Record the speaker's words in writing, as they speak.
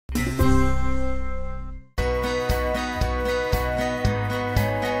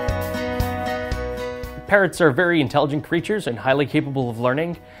Parrots are very intelligent creatures and highly capable of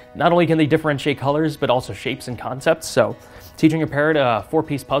learning. Not only can they differentiate colors, but also shapes and concepts. So teaching a parrot a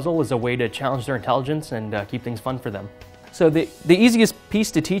 4-piece puzzle is a way to challenge their intelligence and keep things fun for them. So the easiest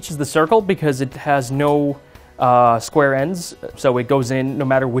piece to teach is the circle because it has no square ends, so it goes in no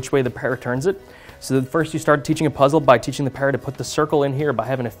matter which way the parrot turns it. So first you start teaching a puzzle by teaching the parrot to put the circle in here by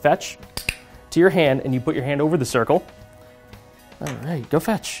having it fetch to your hand, and you put your hand over the circle. All right, go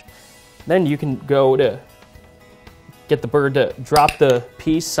fetch. Then you can go to get the bird to drop the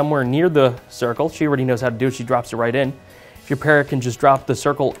piece somewhere near the circle. She already knows how to do it, she drops it right in. If your parrot can just drop the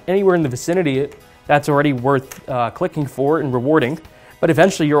circle anywhere in the vicinity, that's already worth clicking for and rewarding. But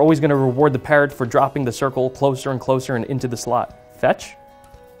eventually you're always going to reward the parrot for dropping the circle closer and closer and into the slot. Fetch.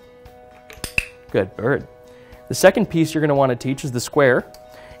 Good bird. The second piece you're going to want to teach is the square.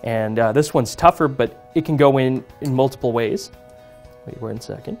 And this one's tougher, but it can go in multiple ways. Wait 1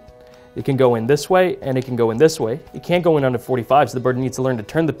 second. It can go in this way, and it can go in this way. It can't go in under 45, so the bird needs to learn to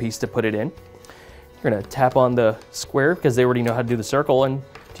turn the piece to put it in. You're going to tap on the square, because they already know how to do the circle, and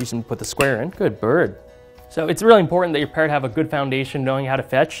teach them to put the square in. Good bird. So it's really important that your parrot have a good foundation knowing how to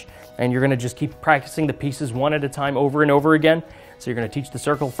fetch, and you're going to just keep practicing the pieces one at a time over and over again. So you're going to teach the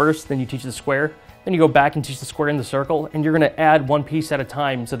circle first, then you teach the square, then you go back and teach the square and the circle, and you're going to add one piece at a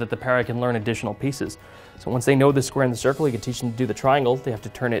time so that the parrot can learn additional pieces. So once they know the square and the circle, you can teach them to do the triangle. They have to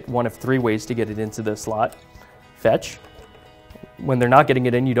turn it one of 3 ways to get it into the slot. Fetch. When they're not getting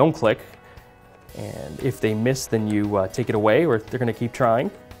it in, you don't click. And if they miss, then you take it away, or they're going to keep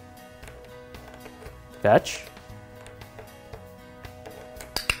trying. Fetch.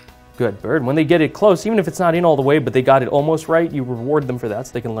 Good bird. When they get it close, even if it's not in all the way, but they got it almost right, you reward them for that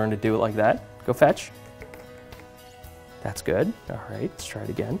so they can learn to do it like that. Go fetch. That's good. All right, let's try it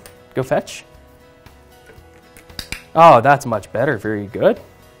again. Go fetch. Oh, that's much better. Very good.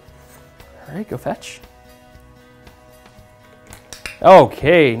 All right, go fetch.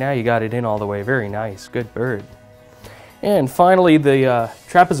 Okay, now you got it in all the way. Very nice. Good bird. And finally, the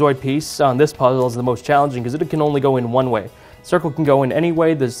trapezoid piece on this puzzle is the most challenging because it can only go in one way. The circle can go in any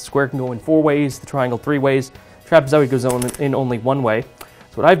way, the square can go in 4 ways, the triangle 3 ways, trapezoid goes in only 1 way.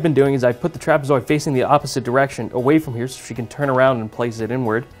 So what I've been doing is I put the trapezoid facing the opposite direction away from here so she can turn around and place it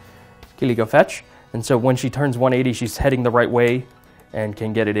inward. Keely, go fetch. And so when she turns 180, she's heading the right way and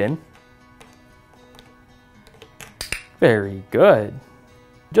can get it in. Very good.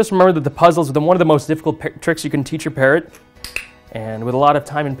 Just remember that the puzzles are one of the most difficult tricks you can teach your parrot. And with a lot of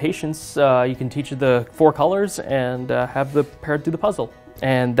time and patience, you can teach it the 4 colors and have the parrot do the puzzle.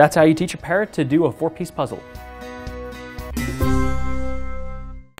 And that's how you teach a parrot to do a 4-piece puzzle.